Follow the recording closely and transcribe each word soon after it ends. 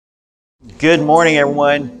Good morning,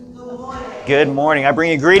 everyone. Good morning. I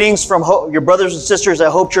bring you greetings from your brothers and sisters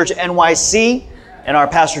at Hope Church NYC and our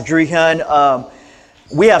pastor Drew Hyun.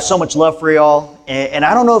 We have so much love for y'all, and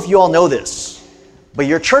I don't know if you all know this, but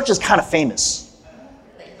your church is kind of famous.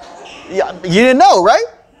 Yeah, you didn't know, right?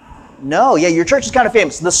 No, yeah, your church is kind of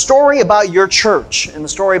famous. The story about your church and the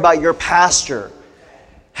story about your pastor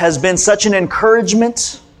has been such an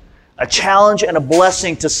encouragement, a challenge, and a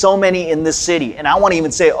blessing to so many in this city. And I want to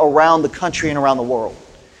even say around the country and around the world.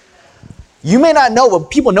 You may not know, but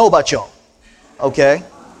people know about y'all, okay?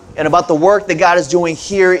 And about the work that God is doing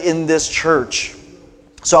here in this church.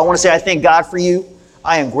 So I want to say I thank God for you.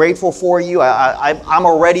 I am grateful for you. I'm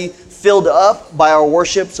already filled up by our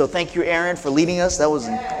worship. So thank you, Aaron, for leading us. That was,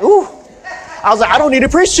 ooh. I was like, I don't need to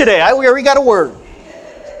preach today. We already got a word.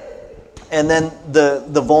 And then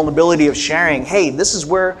the vulnerability of sharing, hey, this is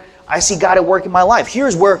where I see God at work in my life.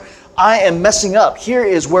 Here's where I am messing up. Here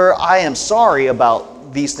is where I am sorry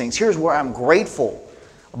about these things. Here's where I'm grateful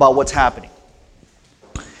about what's happening.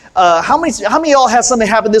 How many of y'all had something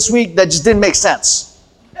happen this week that just didn't make sense?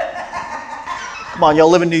 Come on, y'all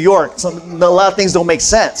live in New York. A lot of things don't make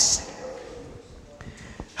sense.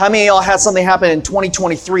 How many of y'all had something happen in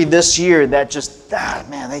 2023 this year that just,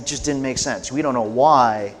 they just didn't make sense? We don't know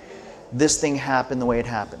why this thing happened the way it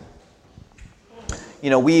happened. You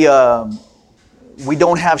know, we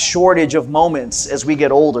don't have shortage of moments as we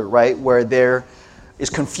get older, right? Where there is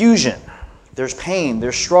confusion, there's pain,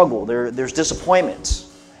 there's struggle, there's disappointment,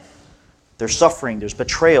 there's suffering, there's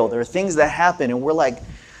betrayal. There are things that happen and we're like,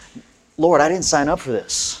 Lord, I didn't sign up for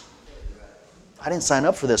this. I didn't sign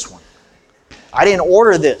up for this one. I didn't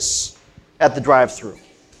order this at the drive-thru.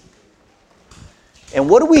 And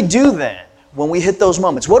what do we do then when we hit those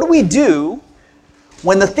moments? What do we do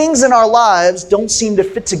when the things in our lives don't seem to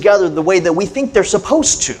fit together the way that we think they're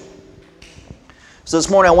supposed to? So this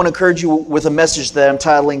morning I want to encourage you with a message that I'm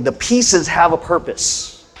titling, The Pieces Have a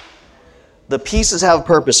Purpose. The pieces have a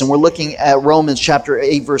purpose. And we're looking at Romans chapter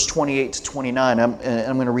 8, verse 28 to 29. I'm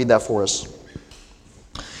going to read that for us.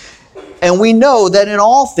 And we know that in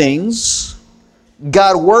all things,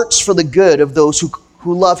 God works for the good of those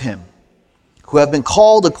who love Him, who have been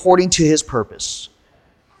called according to His purpose.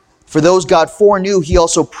 For those God foreknew, He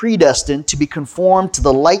also predestined to be conformed to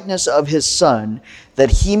the likeness of His Son,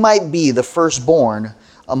 that He might be the firstborn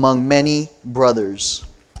among many brothers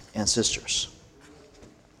and sisters.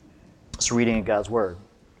 It's reading of God's Word.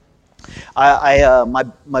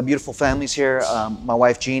 My beautiful family's here. My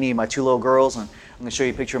wife Jeannie, my two little girls. And I'm going to show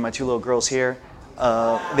you a picture of my two little girls here.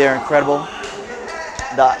 They're incredible.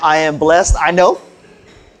 I am blessed, I know.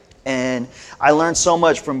 And I learned so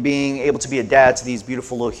much from being able to be a dad to these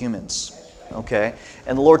beautiful little humans, okay?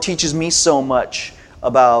 And the Lord teaches me so much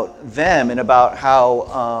about them and about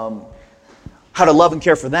how to love and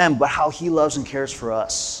care for them, but how He loves and cares for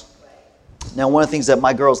us. Now, one of the things that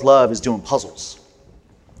my girls love is doing puzzles.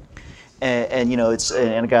 And you know,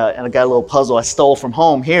 I got a little puzzle I stole from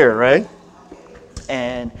home here, right?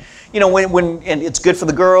 And you know, and it's good for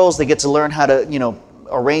the girls. They get to learn how to, you know,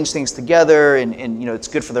 arrange things together, and you know, it's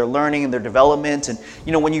good for their learning and their development. And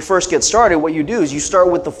you know, when you first get started, what you do is you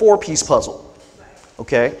start with the 4-piece puzzle.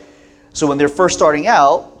 Okay, so when they're first starting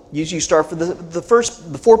out, usually you start for the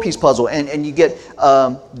 4-piece puzzle, and you get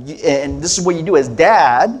and this is what you do as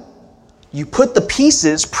dad. You put the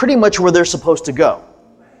pieces pretty much where they're supposed to go,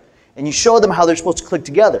 and you show them how they're supposed to click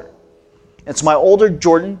together. And so my older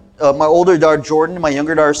daughter Jordan and my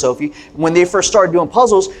younger daughter Sophie, when they first started doing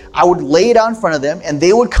puzzles, I would lay it out in front of them and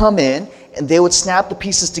they would come in and they would snap the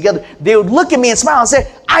pieces together. They would look at me and smile and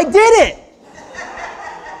say, I did it.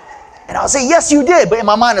 And I would say, yes, you did. But in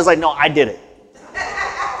my mind, I was like, no, I did it.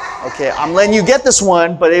 Okay, I'm letting you get this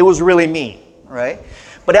one, but it was really me, right?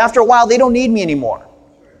 But after a while, they don't need me anymore.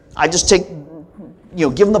 I just take, you know,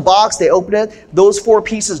 give them the box, they open it, those 4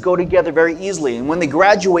 pieces go together very easily. And when they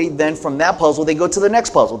graduate then from that puzzle, they go to the next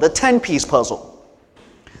puzzle, the 10-piece puzzle,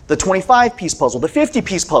 the 25-piece puzzle, the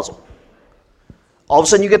 50-piece puzzle. All of a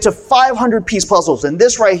sudden you get to 500-piece puzzles, and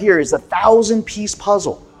this right here is a 1,000-piece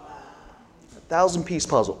puzzle. A 1,000-piece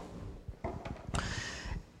puzzle.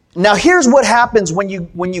 Now here's what happens when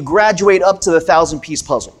you graduate up to the 1,000-piece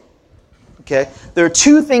puzzle. Okay? There are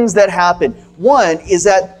 2 things that happen. One is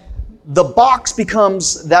that the box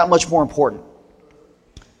becomes that much more important.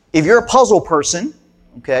 If you're a puzzle person,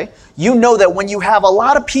 okay, you know that when you have a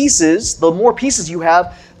lot of pieces, the more pieces you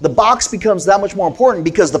have, the box becomes that much more important,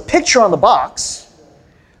 because the picture on the box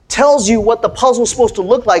tells you what the puzzle is supposed to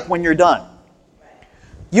look like when you're done.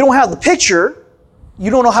 You don't have the picture, you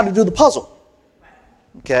don't know how to do the puzzle.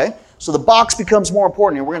 Okay? So the box becomes more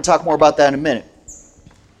important, and we're going to talk more about that in a minute.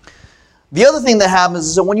 The other thing that happens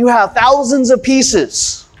is that when you have thousands of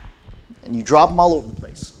pieces and you drop them all over the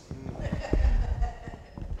place,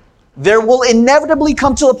 there will inevitably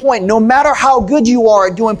come to a point, no matter how good you are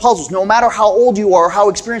at doing puzzles, no matter how old you are or how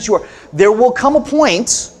experienced you are, there will come a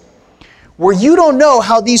point where you don't know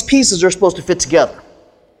how these pieces are supposed to fit together.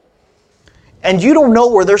 And you don't know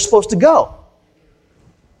where they're supposed to go.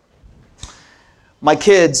 My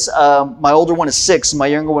kids, my older one is 6, and my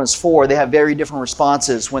younger one is 4. They have very different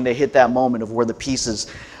responses when they hit that moment of where the pieces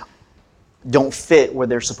don't fit where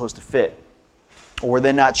they're supposed to fit. Or where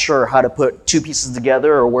they're not sure how to put 2 pieces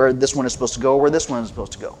together, or where this one is supposed to go, or where this one is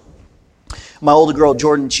supposed to go. My older girl,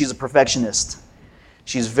 Jordan, she's a perfectionist.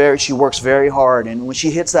 She works very hard, and when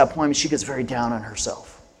she hits that point, she gets very down on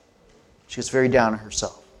herself. She gets very down on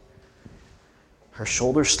herself. Her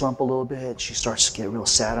shoulders slump a little bit. She starts to get real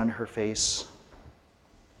sad on her face.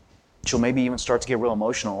 She'll maybe even start to get real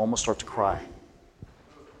emotional, almost start to cry.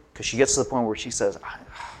 Because she gets to the point where she says,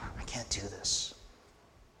 I can't do this.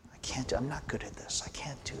 I'm not good at this. I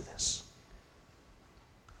can't do this.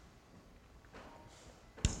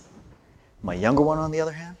 My younger one, on the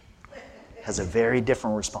other hand, has a very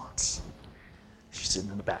different response. She's sitting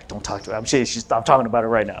in the back. Don't talk to her. I'm talking about it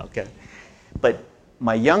right now, okay? But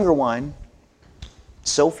my younger one,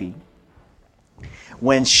 Sophie,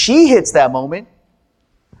 when she hits that moment,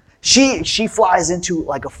 she flies into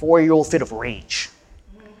like a 4-year-old fit of rage.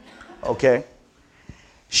 Okay?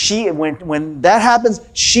 When that happens,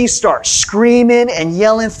 she starts screaming and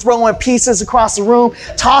yelling, throwing pieces across the room,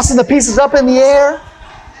 tossing the pieces up in the air.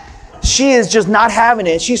 She is just not having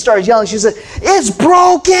it. She starts yelling. She says, "It's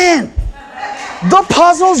broken! The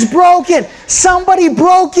puzzle's broken! Somebody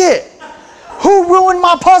broke it! Who ruined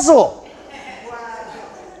my puzzle?"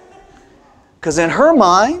 Because in her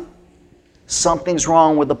mind, something's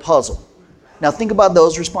wrong with the puzzle. Now think about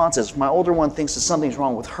those responses. My older one thinks that something's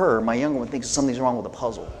wrong with her. My younger one thinks that something's wrong with the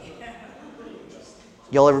puzzle.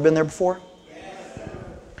 Y'all ever been there before?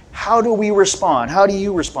 How do we respond? How do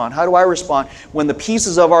you respond? How do I respond when the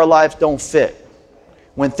pieces of our life don't fit?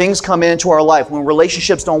 When things come into our life, when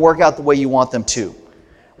relationships don't work out the way you want them to,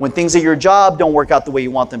 when things at your job don't work out the way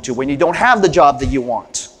you want them to, when you don't have the job that you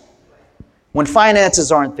want, when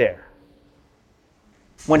finances aren't there,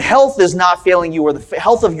 when health is not failing you, or the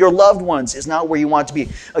health of your loved ones is not where you want it to be.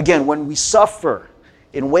 Again, when we suffer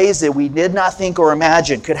in ways that we did not think or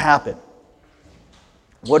imagine could happen,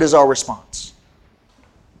 what is our response?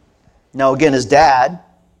 Now, again, as dad,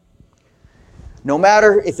 no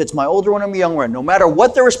matter if it's my older one or my younger one, no matter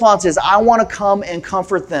what their response is, I want to come and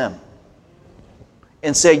comfort them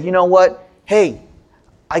and say, you know what? Hey,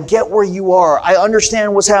 I get where you are. I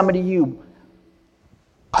understand what's happening to you.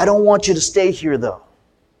 I don't want you to stay here, though.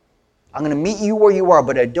 I'm going to meet you where you are,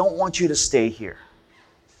 but I don't want you to stay here.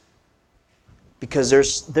 Because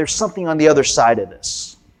there's something on the other side of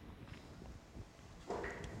this.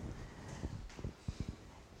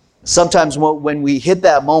 Sometimes when we hit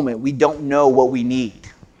that moment, we don't know what we need.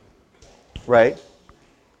 Right?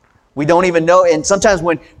 We don't even know. And sometimes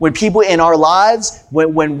when people in our lives,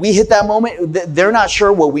 when we hit that moment, they're not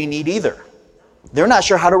sure what we need either. They're not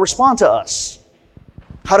sure how to respond to us,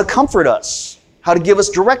 how to comfort us, how to give us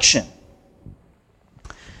direction.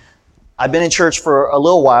 I've been in church for a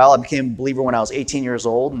little while. I became a believer when I was 18 years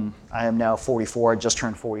old, and I am now 44. I just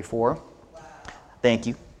turned 44. Wow. Thank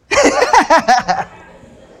you.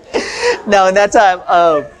 Now, in that time,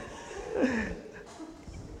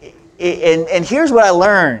 and here's what I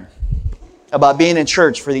learned about being in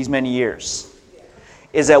church for these many years,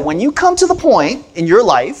 is that when you come to the point in your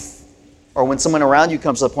life, or when someone around you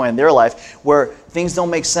comes to the point in their life where things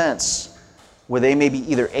don't make sense, where they may be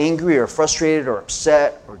either angry or frustrated or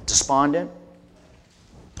upset or despondent,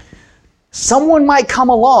 someone might come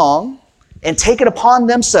along and take it upon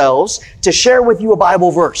themselves to share with you a Bible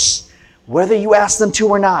verse, whether you ask them to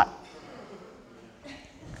or not.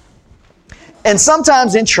 And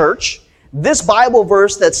sometimes in church, this Bible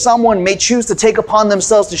verse that someone may choose to take upon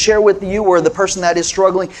themselves to share with you or the person that is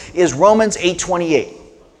struggling is Romans 8:28.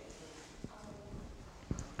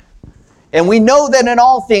 And we know that in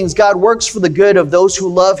all things God works for the good of those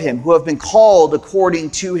who love Him, who have been called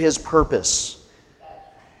according to His purpose.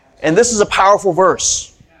 And this is a powerful verse.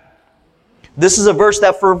 This is a verse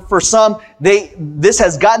that for some, this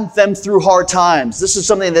has gotten them through hard times. This is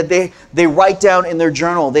something that they write down in their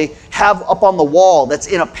journal. They have up on the wall that's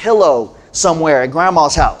in a pillow somewhere at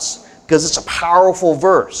grandma's house, because it's a powerful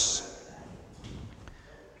verse.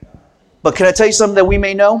 But can I tell you something that we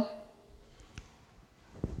may know?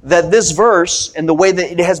 That this verse and the way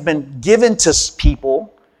that it has been given to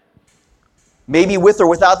people, maybe with or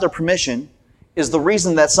without their permission, is the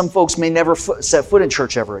reason that some folks may never set foot in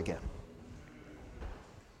church ever again.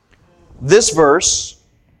 This verse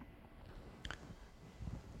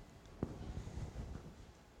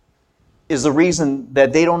is the reason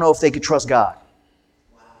that they don't know if they could trust God.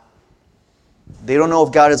 They don't know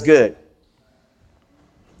if God is good.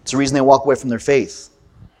 It's the reason they walk away from their faith.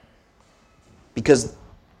 Because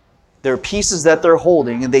there are pieces that they're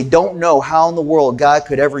holding and they don't know how in the world God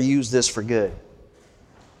could ever use this for good.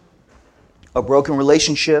 A broken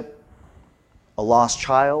relationship, a lost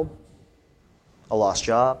child, a lost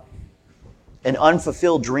job, an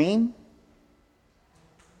unfulfilled dream.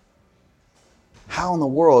 How in the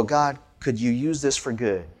world, God, could you use this for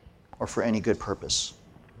good or for any good purpose?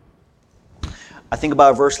 I think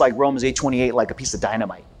about a verse like Romans 8:28 like a piece of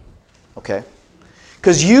dynamite. Okay?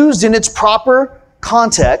 Because used in its proper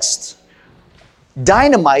context,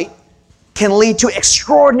 dynamite can lead to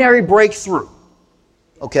extraordinary breakthrough.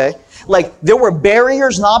 Okay? Like there were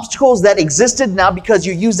barriers and obstacles that existed. Now because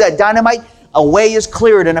you use that dynamite, a way is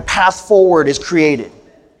cleared and a path forward is created.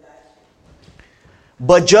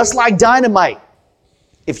 But just like dynamite,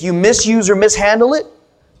 if you misuse or mishandle it,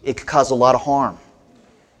 it could cause a lot of harm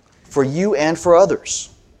for you and for others.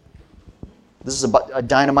 This is a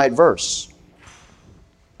dynamite verse.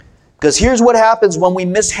 Because here's what happens when we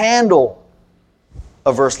mishandle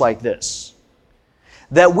a verse like this.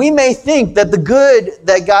 That we may think that the good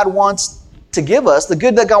that God wants to give us, the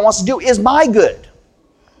good that God wants to do, is my good.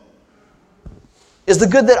 Is the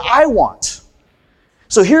good that I want.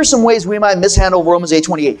 So here's some ways we might mishandle Romans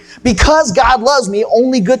 8:28. Because God loves me,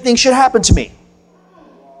 only good things should happen to me.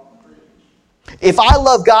 If I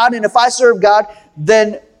love God and if I serve God,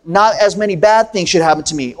 then not as many bad things should happen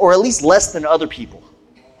to me, or at least less than other people.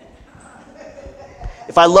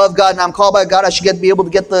 If I love God and I'm called by God, I should be able to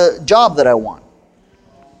get the job that I want.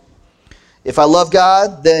 If I love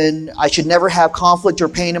God, then I should never have conflict or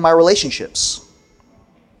pain in my relationships.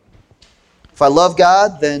 If I love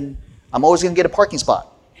God, then I'm always going to get a parking spot.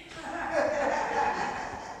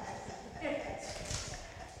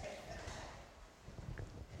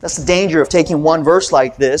 That's the danger of taking one verse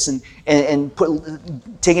like this and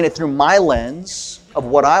taking it through my lens of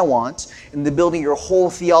what I want and then building your whole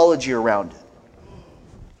theology around it.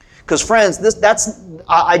 Because friends,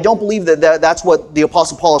 I don't believe that's what the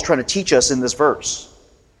Apostle Paul is trying to teach us in this verse.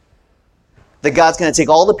 That God's going to take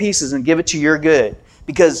all the pieces and give it to your good.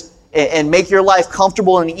 And make your life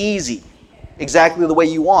comfortable and easy. Exactly the way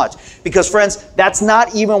you want. Because friends, that's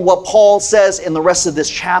not even what Paul says in the rest of this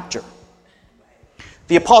chapter.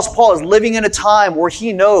 The Apostle Paul is living in a time where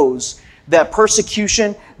he knows that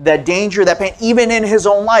persecution, that danger, that pain, even in his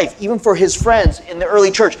own life, even for his friends in the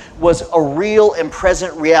early church, was a real and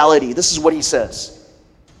present reality. This is what he says.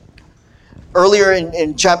 Earlier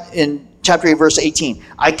in chapter 8, verse 18,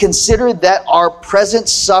 I consider that our present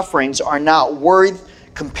sufferings are not worth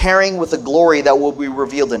comparing with the glory that will be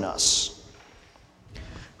revealed in us.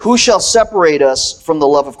 Who shall separate us from the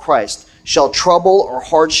love of Christ? Shall trouble or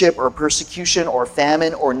hardship or persecution or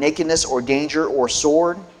famine or nakedness or danger or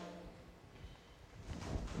sword?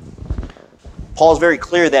 Paul's very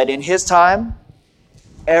clear that in his time,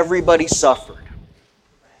 everybody suffered.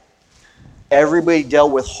 Everybody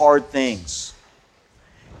dealt with hard things.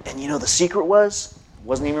 And you know, the secret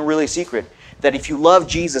wasn't even really a secret, that if you love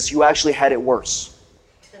Jesus, you actually had it worse.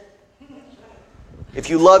 If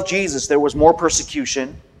you love Jesus, there was more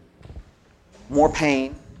persecution, more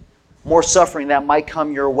pain, more suffering that might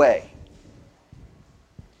come your way.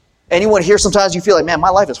 Anyone here, sometimes you feel like, man, my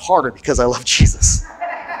life is harder because I love Jesus.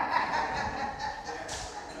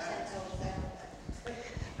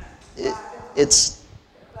 It's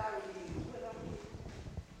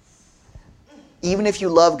even if you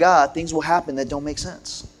love God, things will happen that don't make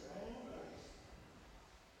sense.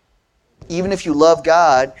 Even if you love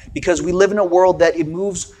God, because we live in a world that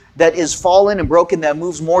is fallen and broken, that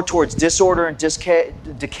moves more towards disorder and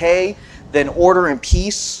decay than order and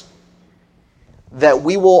peace, that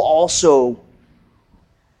we will also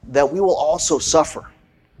suffer.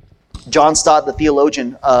 John Stott, the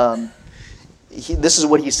theologian, this is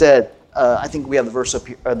what he said. I think we have the verse up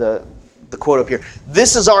here, or the quote up here.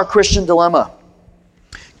 This is our Christian dilemma.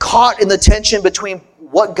 Caught in the tension between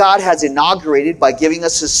what God has inaugurated by giving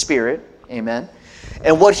us His Spirit, amen,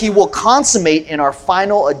 and what He will consummate in our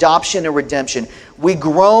final adoption and redemption, we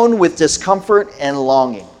groan with discomfort and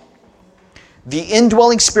longing. The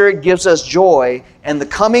indwelling Spirit gives us joy, and the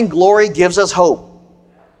coming glory gives us hope.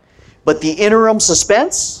 But the interim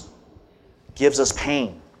suspense gives us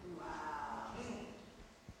pain.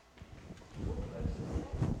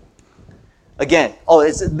 Again,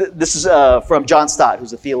 this is from John Stott,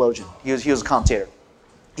 who's a theologian. He was a commentator.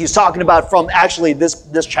 He was talking about from actually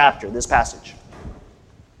this chapter, this passage.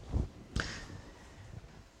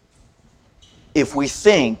 if we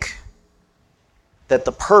think that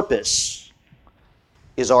the purpose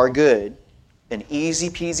is our good, an easy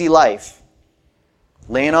peasy life,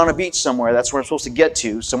 laying on a beach somewhere, that's where I'm supposed to get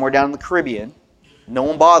to, somewhere down in the Caribbean, no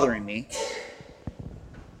one bothering me,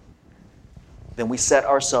 then we set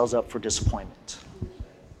ourselves up for disappointment.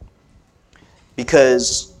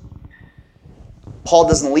 Because Paul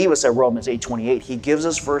doesn't leave us at Romans 8:28. He gives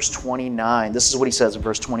us verse 29. This is what he says in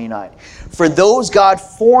verse 29. For those God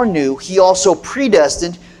foreknew, he also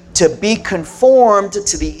predestined to be conformed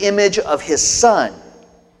to the image of his Son,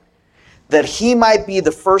 that he might be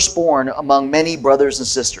the firstborn among many brothers and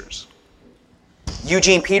sisters.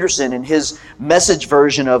 Eugene Peterson, in his Message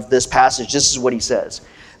version of this passage, this is what he says.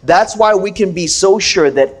 That's why we can be so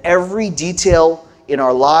sure that every detail in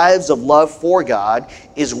our lives of love for God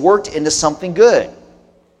is worked into something good.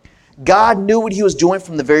 God knew what he was doing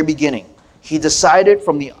from the very beginning. He decided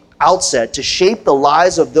from the outset to shape the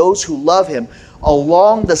lives of those who love him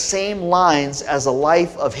along the same lines as the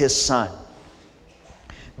life of his Son.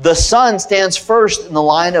 The Son stands first in the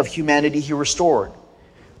line of humanity he restored.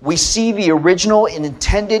 We see the original and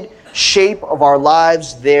intended shape of our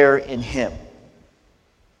lives there in him.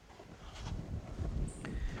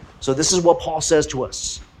 So this is what Paul says to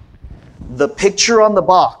us. The picture on the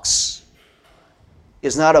box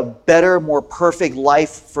is not a better, more perfect life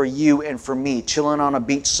for you and for me, chilling on a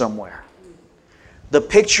beach somewhere. The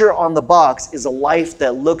picture on the box is a life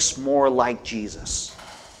that looks more like Jesus.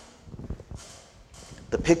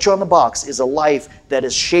 The picture on the box is a life that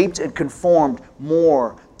is shaped and conformed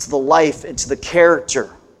more to the life and to the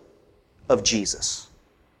character of Jesus.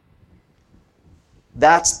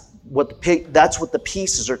 That's what the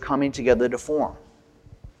pieces are coming together to form.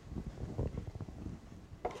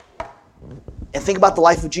 And think about the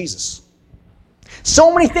life of Jesus.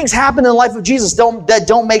 So many things happen in the life of Jesus that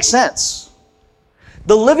don't make sense.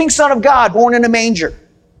 The living Son of God born in a manger.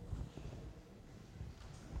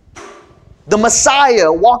 The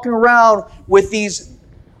Messiah walking around with these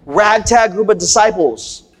ragtag group of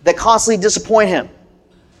disciples that constantly disappoint him,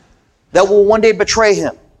 that will one day betray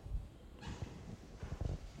him.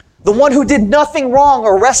 The one who did nothing wrong,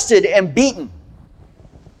 arrested and beaten,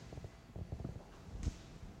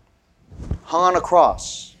 hung on a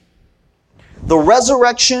cross. The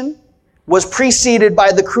resurrection was preceded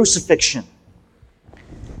by the crucifixion.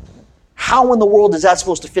 How in the world is that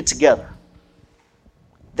supposed to fit together?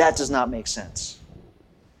 That does not make sense.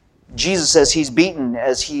 Jesus says he's beaten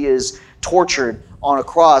as he is tortured on a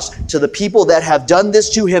cross. To the people that have done this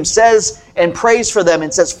to him, says and prays for them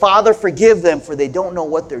and says, Father, forgive them, for they don't know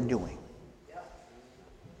what they're doing.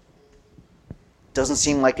 Doesn't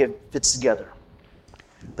seem like it fits together.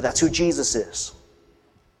 But that's who Jesus is.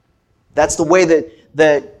 That's the way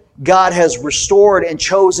that God has restored and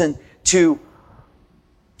chosen to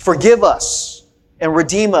forgive us and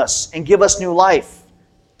redeem us and give us new life.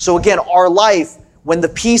 So again, our life, when the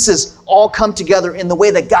pieces all come together in the way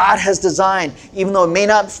that God has designed, even though it may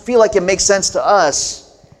not feel like it makes sense to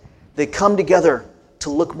us, they come together to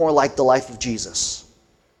look more like the life of Jesus.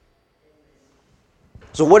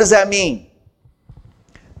 So what does that mean?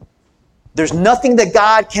 There's nothing that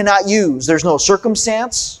God cannot use. There's no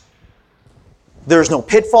circumstance. There's no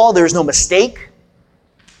pitfall. There's no mistake.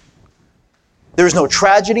 There's no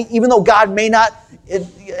tragedy. Even though God may not,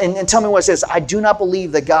 and tell me what it says, I do not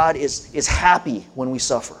believe that God is happy when we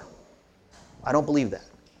suffer. I don't believe that.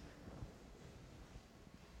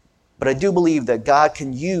 But I do believe that God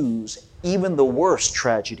can use even the worst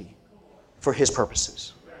tragedy for his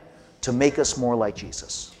purposes, to make us more like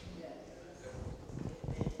Jesus.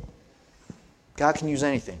 God can use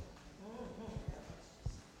anything.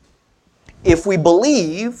 If we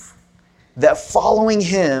believe that following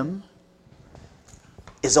him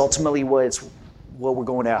is ultimately what we're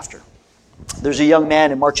going after. There's a young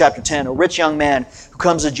man in Mark chapter 10, a rich young man who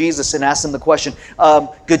comes to Jesus and asks him the question,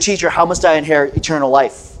 good teacher, how must I inherit eternal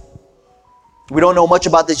life? We don't know much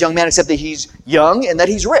about this young man except that he's young and that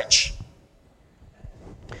he's rich.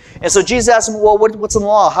 And so Jesus asked him, well, what's in the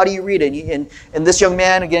law? How do you read it? And this young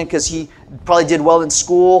man, again, because he probably did well in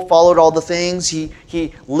school, followed all the things,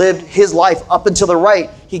 he lived his life up until the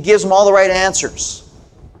right. He gives him all the right answers.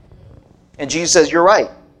 And Jesus says, you're right.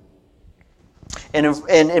 And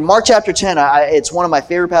in Mark chapter 10, it's one of my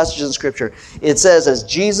favorite passages in Scripture. It says, as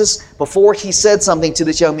Jesus, before he said something to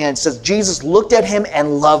this young man, it says, Jesus looked at him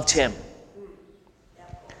and loved him.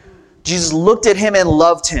 Jesus looked at him and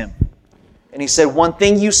loved him. And he said, one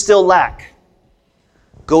thing you still lack.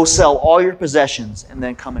 Go sell all your possessions and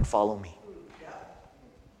then come and follow me.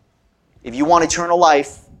 If you want eternal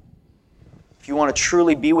life, if you want to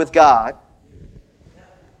truly be with God,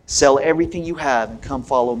 Sell everything you have and come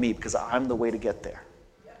follow me, because I'm the way to get there.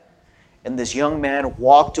 And this young man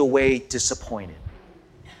walked away disappointed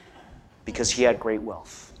because he had great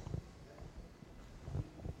wealth.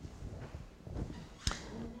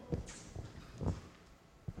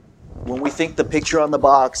 When we think the picture on the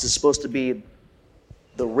box is supposed to be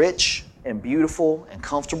the rich and beautiful and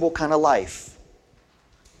comfortable kind of life,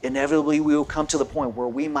 inevitably we will come to the point where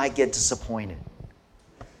we might get disappointed.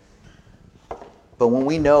 But when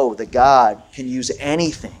we know that God can use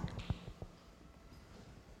anything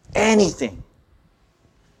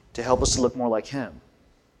to help us to look more like Him,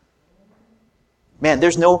 man,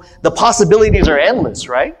 the possibilities are endless,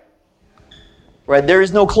 right? Right? There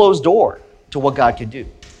is no closed door to what God can do.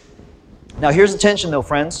 Now, here's the tension, though,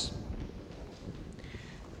 friends.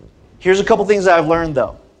 Here's a couple things that I've learned,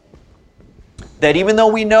 though. That even though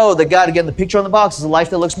we know that God, again, the picture on the box is a life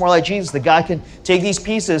that looks more like Jesus, that God can take these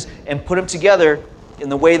pieces and put them together in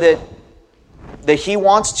the way that He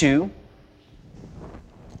wants to.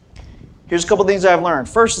 Here's a couple things I've learned.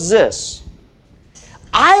 First is this.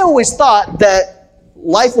 I always thought that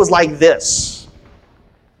life was like this.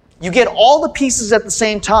 You get all the pieces at the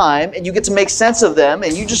same time, and you get to make sense of them,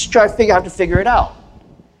 and you just have to figure it out.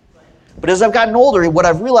 But as I've gotten older, what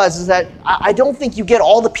I've realized is that I don't think you get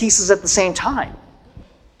all the pieces at the same time.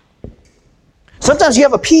 Sometimes you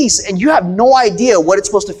have a piece, and you have no idea what it's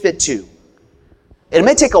supposed to fit to. It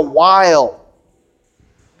may take a while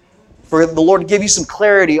for the Lord to give you some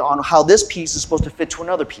clarity on how this piece is supposed to fit to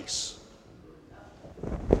another piece.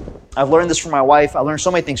 I've learned this from my wife. I learned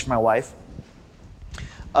so many things from my wife.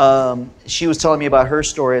 She was telling me about her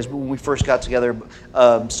story as when we first got together.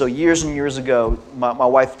 So years and years ago, my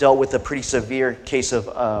wife dealt with a pretty severe case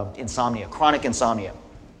of insomnia, chronic insomnia.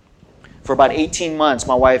 For about 18 months,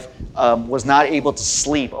 my wife was not able to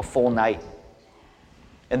sleep a full night.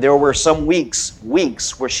 And there were some weeks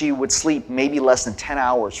where she would sleep maybe less than 10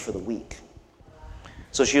 hours for the week.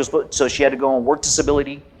 So she had to go on work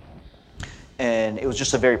disability, and it was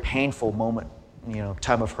just a very painful moment,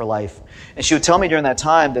 time of her life. And she would tell me during that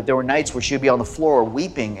time that there were nights where she would be on the floor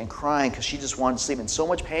weeping and crying because she just wanted to sleep in so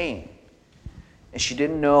much pain. And she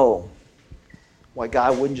didn't know why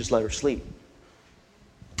God wouldn't just let her sleep.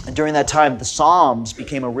 And during that time, the Psalms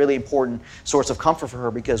became a really important source of comfort for her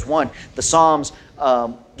because, one, the Psalms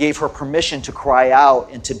gave her permission to cry out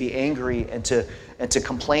and to be angry and to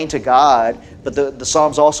complain to God. But the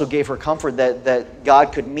Psalms also gave her comfort that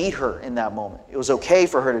God could meet her in that moment. It was okay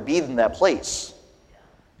for her to be in that place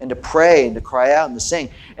and to pray and to cry out and to sing.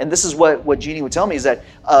 And this is what Jeannie would tell me is that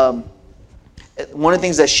one of the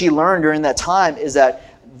things that she learned during that time is that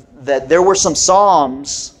there were some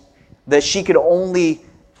Psalms that she could only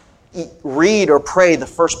read or pray the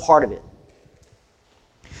first part of it.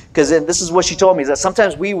 Because this is what she told me, is that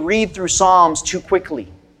sometimes we read through Psalms too quickly.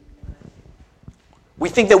 We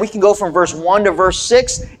think that we can go from verse 1 to verse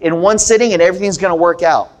 6 in one sitting and everything's going to work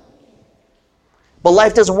out. But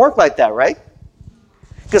life doesn't work like that, right?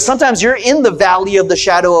 Because sometimes you're in the valley of the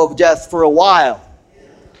shadow of death for a while.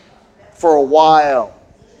 For a while.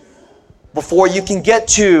 Before you can get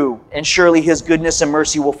to, and surely His goodness and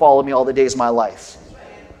mercy will follow me all the days of my life.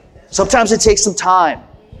 Sometimes it takes some time.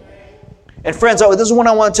 And friends, this is what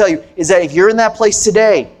I want to tell you, is that if you're in that place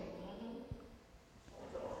today,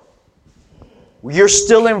 you're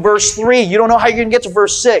still in verse 3, you don't know how you're going to get to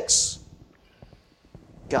verse 6.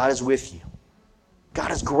 God is with you. God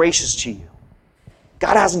is gracious to you.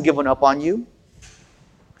 God hasn't given up on you.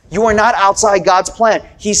 You are not outside God's plan.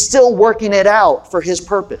 He's still working it out for His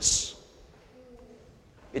purpose.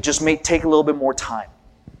 It just may take a little bit more time.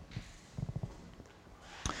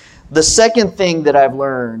 The second thing that I've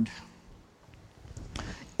learned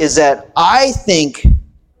is that I think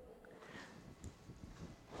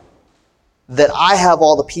that I have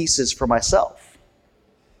all the pieces for myself.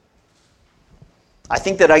 I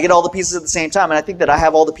think that I get all the pieces at the same time, and I think that I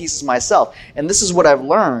have all the pieces myself. And this is what I've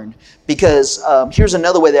learned, because here's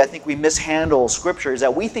another way that I think we mishandle Scripture, is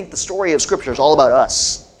that we think the story of Scripture is all about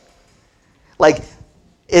us. Like,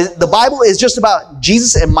 the Bible is just about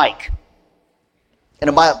Jesus and Mike, and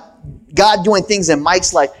about God doing things in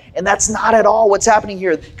Mike's life. And that's not at all what's happening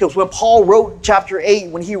here. Because when Paul wrote chapter 8,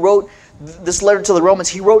 when he wrote this letter to the Romans,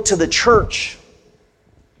 he wrote to the church.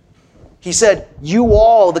 He said, you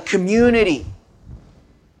all, the community.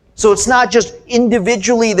 So it's not just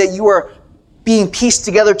individually that you are being pieced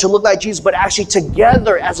together to look like Jesus, but actually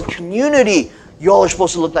together as a community, you all are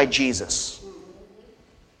supposed to look like Jesus.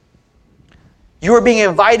 You are being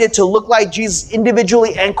invited to look like Jesus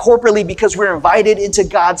individually and corporately because we're invited into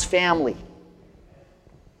God's family.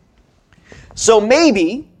 So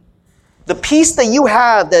maybe the piece that you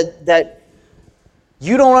have that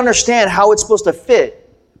You don't understand how it's supposed to fit.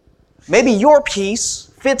 Maybe your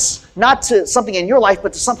peace fits not to something in your life,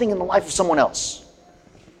 but to something in the life of someone else.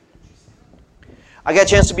 I got a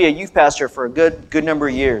chance to be a youth pastor for a good number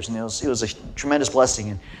of years, and it was a tremendous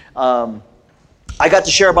blessing. And I got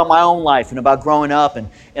to share about my own life and about growing up, and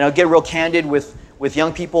I'll get real candid with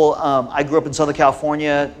young people. I grew up in Southern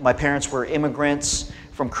California. My parents were immigrants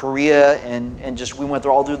from Korea, and just we went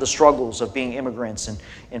all through the struggles of being immigrants,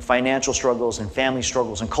 and financial struggles and family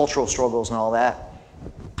struggles and cultural struggles and all that.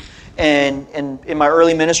 And in my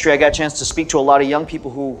early ministry, I got a chance to speak to a lot of young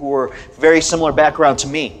people who were very similar background to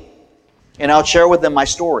me. And I'll share with them my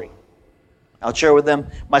story. I'll share with them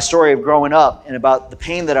my story of growing up and about the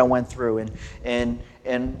pain that I went through and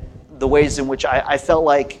the ways in which I felt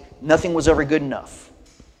like nothing was ever good enough.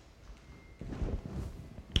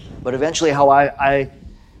 But eventually how I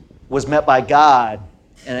was met by God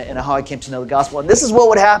and how I came to know the gospel. And this is what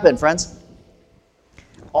would happen, friends.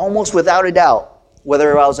 Almost without a doubt,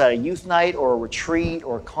 whether I was at a youth night or a retreat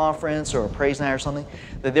or a conference or a praise night or something,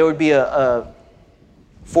 that there would be a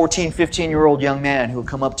 14, 15-year-old young man who would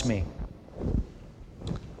come up to me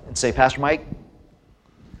and say, Pastor Mike,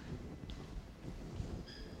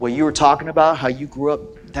 what you were talking about, how you grew up,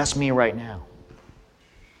 that's me right now.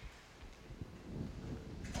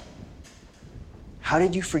 How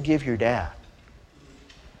did you forgive your dad?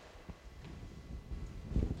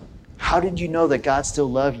 How did you know that God still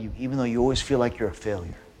loved you even though you always feel like you're a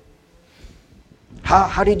failure?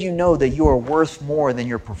 How did you know that you are worth more than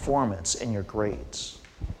your performance and your grades?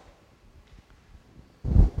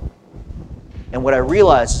 And what I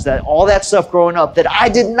realized is that all that stuff growing up that I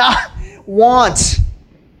did not want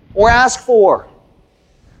or ask for,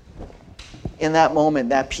 in that moment,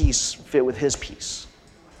 that peace fit with His peace.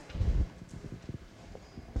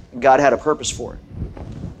 And God had a purpose for it.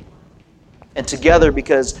 And together,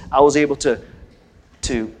 because I was able to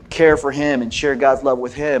care for Him and share God's love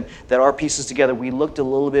with Him, that our pieces together, we looked a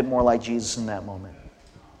little bit more like Jesus in that moment.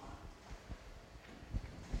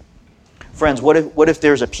 Friends, what if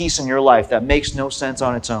there's a piece in your life that makes no sense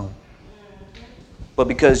on its own? But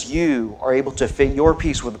because you are able to fit your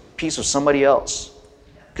piece with a piece of somebody else,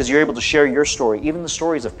 because you're able to share your story, even the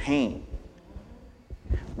stories of pain,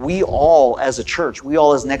 we all as a church, we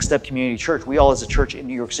all as Next Step Community Church, we all as a church in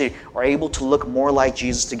New York City are able to look more like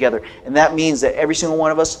Jesus together. And that means that every single one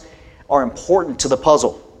of us are important to the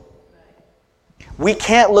puzzle. We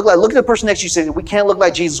can't look at the person next to you and say, we can't look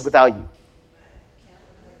like Jesus without you.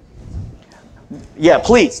 Yeah,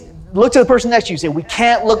 please. Look to the person next to you and say, we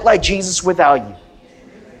can't look like Jesus without you.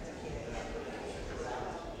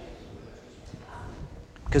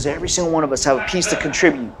 Because every single one of us have a piece to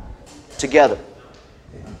contribute together.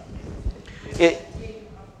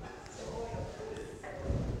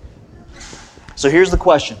 So here's the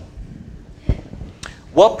question.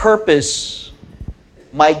 What purpose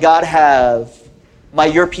might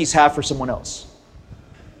your peace have for someone else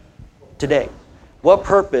today? What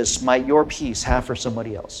purpose might your peace have for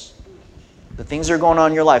somebody else? The things that are going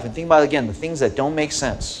on in your life, and think about, again, the things that don't make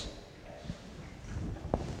sense.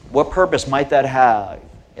 What purpose might that have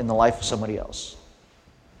in the life of somebody else?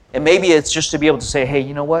 And maybe it's just to be able to say, hey,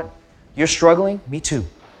 you know what? You're struggling? Me too.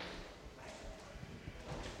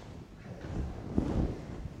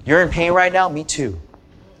 You're in pain right now? Me too.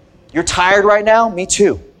 You're tired right now? Me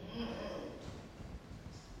too.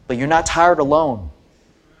 But you're not tired alone.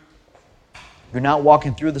 You're not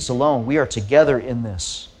walking through this alone. We are together in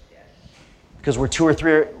this. Because we're two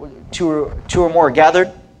or more gathered.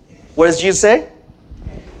 What does Jesus say?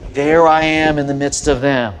 There I am in the midst of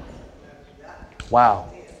them. Wow.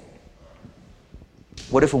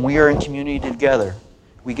 What if when we are in community together,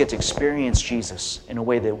 we get to experience Jesus in a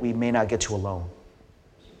way that we may not get to alone?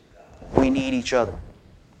 We need each other.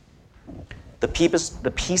 The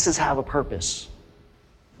pieces have a purpose.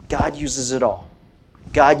 God uses it all.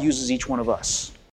 God uses each one of us.